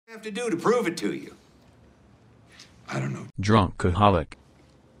Have to do to prove it to you? I don't know. Drunkaholic.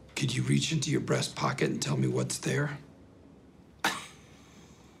 Could you reach into your breast pocket and tell me what's there?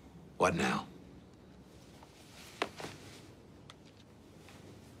 What now?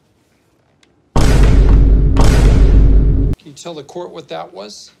 Can you tell the court what that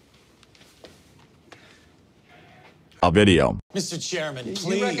was? A video. Mr. Chairman, please.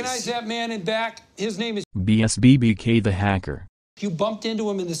 You recognize that man in back? His name is BSBBK the hacker. You bumped into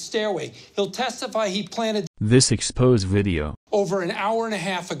him in the stairway. He'll testify he planted This exposed video. over an hour and a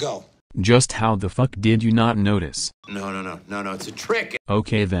half ago. Just how the fuck did you not notice? No, it's a trick.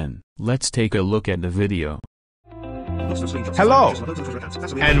 Okay then, let's take a look at the video. Hello,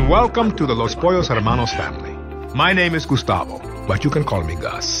 and welcome to the Los Pollos Hermanos family. My name is Gustavo, but you can call me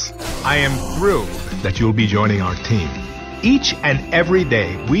Gus. I am thrilled that you'll be joining our team. Each and every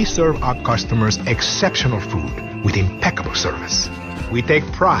day, we serve our customers exceptional food with impeccable service. We take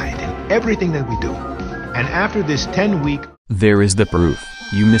pride in everything that we do. And after this 10-week... There is the proof.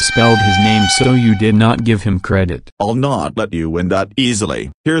 You misspelled his name, so you did not give him credit. I'll not let you win that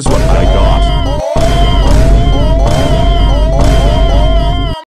easily. Here's what I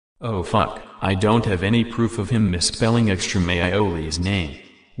got. Oh fuck, I don't have any proof of him misspelling Extremaoli's name.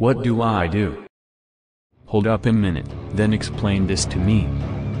 What do I do? Hold up a minute, then explain this to me.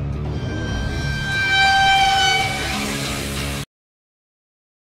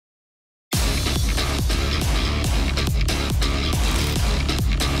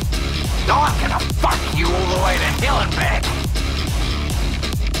 I'm gonna fuck you all the way to hell and back.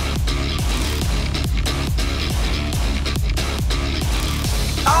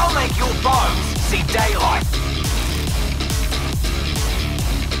 I'll make your bones see daylight.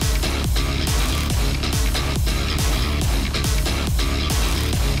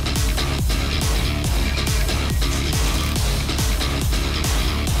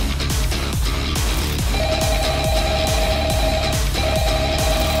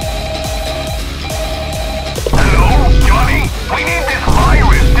 We need this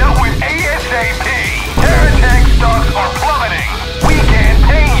virus dealt with ASAP. Terratech stocks are plummeting. We can't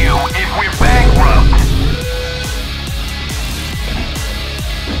pay you if we're bankrupt.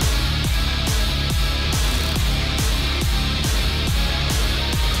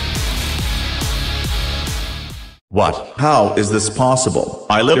 What? How is this possible?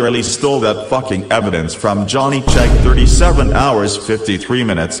 I literally stole that fucking evidence from Johnny Check 37 hours 53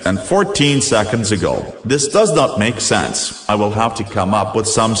 minutes and 14 seconds ago. This does not make sense. I will have to come up with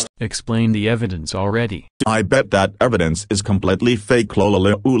some Explain the evidence already. I bet that evidence is completely fake.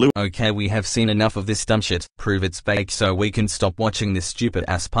 Lololulu. Okay, we have seen enough of this dumb shit. Prove it's fake so we can stop watching this stupid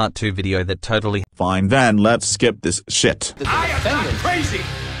ass part 2 video that totally... Fine then, let's skip this shit. I am not crazy.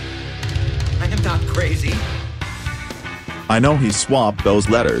 I am not crazy. I know he swapped those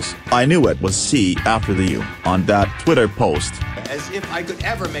letters. I knew it was C after the U on that Twitter post. As if I could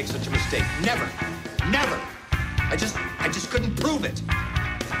ever make such a mistake. Never. I just couldn't prove it.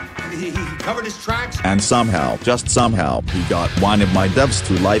 He covered his tracks. And somehow, just somehow, he got one of my devs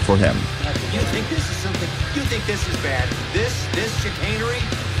to lie for him. You think this is something? You think this is bad? This chicanery?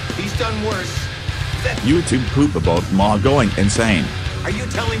 He's done worse. YouTube poop about Ma going insane. Are you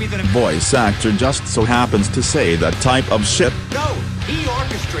telling me that a voice actor just so happens to say that type of shit? No, he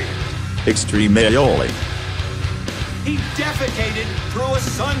orchestrated it. Extremaolic. He defecated through a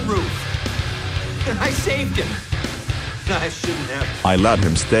sunroof. And I saved him. I shouldn't have. I let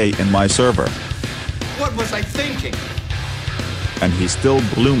him stay in my server. What was I thinking? And he still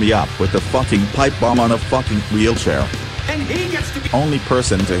blew me up with a fucking pipe bomb on a fucking wheelchair. And he gets to be only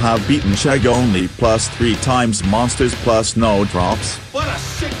person to have beaten Shag only plus 3 times monsters plus no drops. What a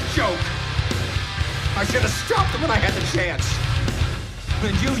sick joke! I should have stopped him when I had the chance.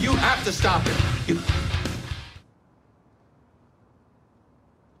 And you have to stop him.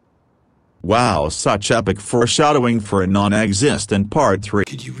 Wow, such epic foreshadowing for a non-existent part 3.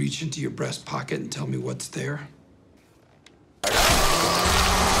 Could you reach into your breast pocket and tell me what's there?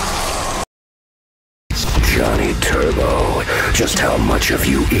 Johnny Turbo, just how much of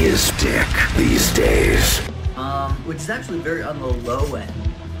you is dick these days? Which is actually very on the low end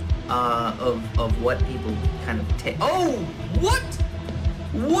of what people kind of take. Oh, what?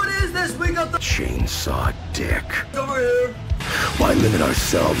 What is this? We got the chainsaw dick. Over here. Why limit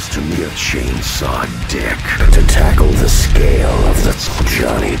ourselves to mere chainsaw dick? To tackle the scale of the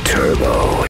Johnny Turbo,